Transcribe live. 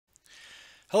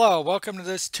Hello, welcome to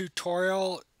this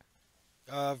tutorial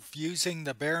of using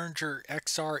the Behringer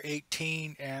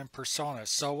XR18 and Presonus.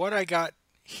 So what I got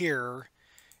here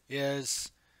is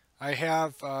I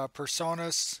have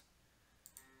Presonus.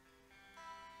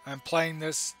 I'm playing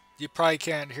this. You probably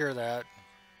can't hear that.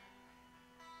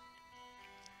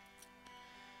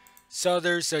 So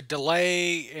there's a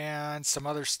delay and some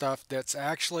other stuff that's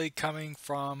actually coming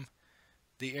from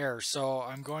the air. So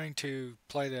I'm going to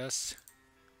play this.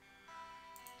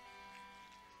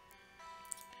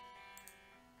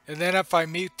 And then if I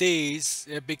mute these,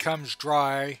 it becomes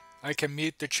dry. I can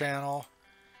mute the channel.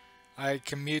 I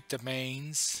can mute the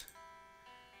mains.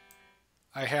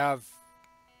 I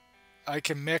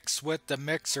can mix with the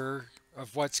mixer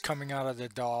of what's coming out of the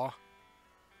DAW.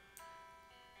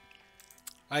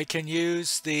 I can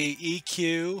use the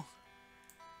EQ.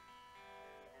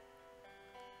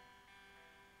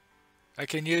 I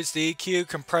can use the EQ,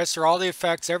 compressor, all the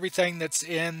effects, everything that's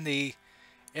in the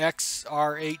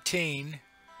XR18.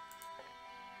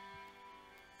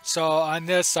 So on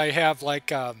this I have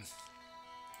like on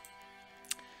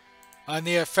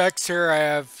the effects here I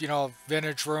have,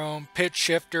 vintage room, pitch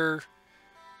shifter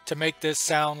to make this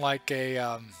sound like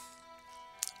a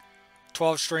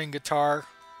 12-string guitar.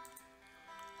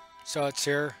 So it's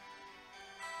here.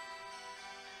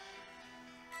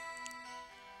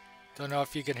 Don't know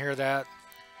if you can hear that.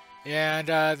 And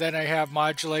then I have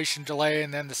modulation, delay,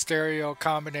 and then the stereo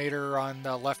combinator on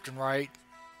the left and right.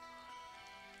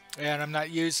 And I'm not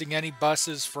using any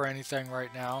buses for anything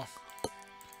right now.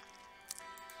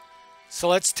 So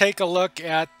let's take a look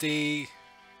at the...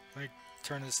 Let me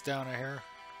turn this down here.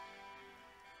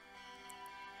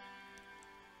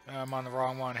 I'm on the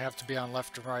wrong one. I have to be on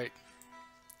left and right.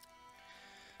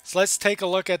 So let's take a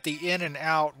look at the in and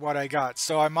out, what I got.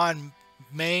 So I'm on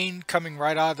main, coming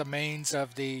right out of the mains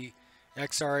of the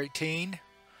XR18.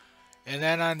 And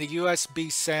then on the USB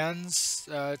sends,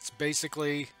 it's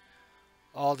basically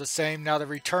all the same. Now the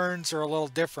returns are a little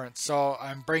different. So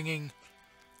I'm bringing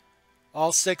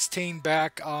all 16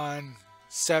 back on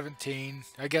 17.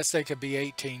 I guess they could be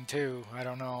 18 too. I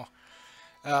don't know.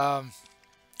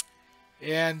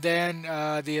 And then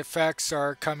the effects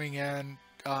are coming in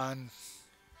on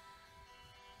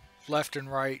left and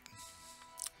right,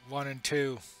 1 and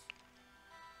 2.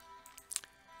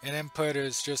 And input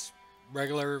is just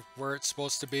regular where it's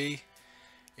supposed to be.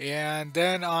 And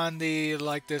then on the,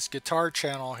 like this guitar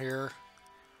channel here,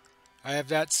 I have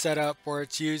that set up where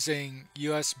it's using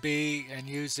USB and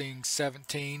using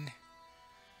 17,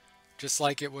 just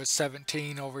like it was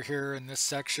 17 over here in this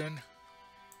section.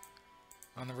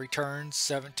 On the returns,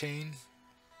 17.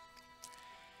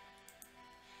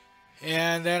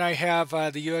 And then I have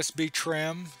the USB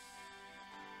trim.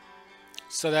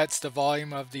 So that's the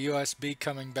volume of the USB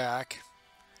coming back.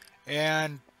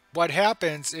 And what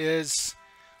happens is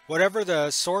whatever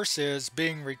the source is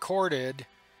being recorded,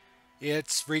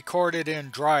 it's recorded in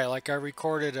dry. Like I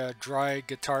recorded a dry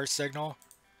guitar signal.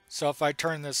 So if I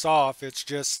turn this off, it's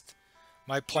just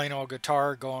my plain old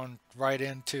guitar going right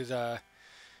into the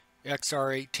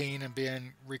XR18 and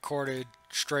being recorded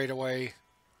straight away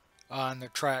on the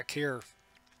track here.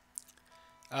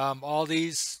 All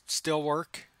these still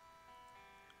work.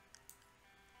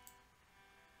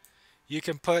 You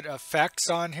can put effects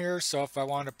on here, so if I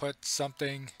want to put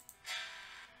something,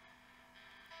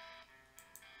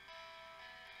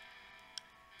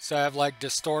 so I have like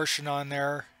distortion on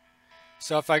there.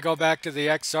 So if I go back to the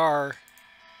XR,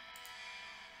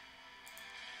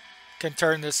 can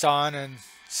turn this on, and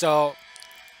so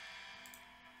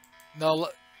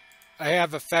I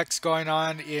have effects going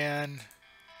on in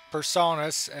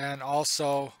Presonus and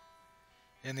also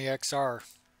in the XR.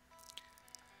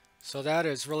 So that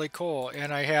is really cool,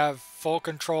 and I have full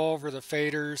control over the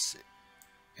faders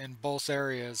in both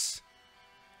areas.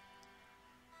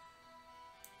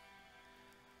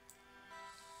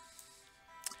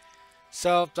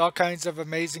 So all kinds of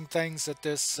amazing things that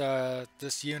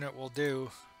this unit will do,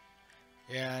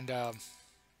 and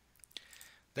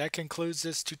that concludes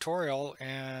this tutorial,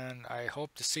 and I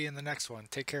hope to see you in the next one.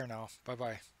 Take care now. Bye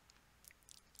bye.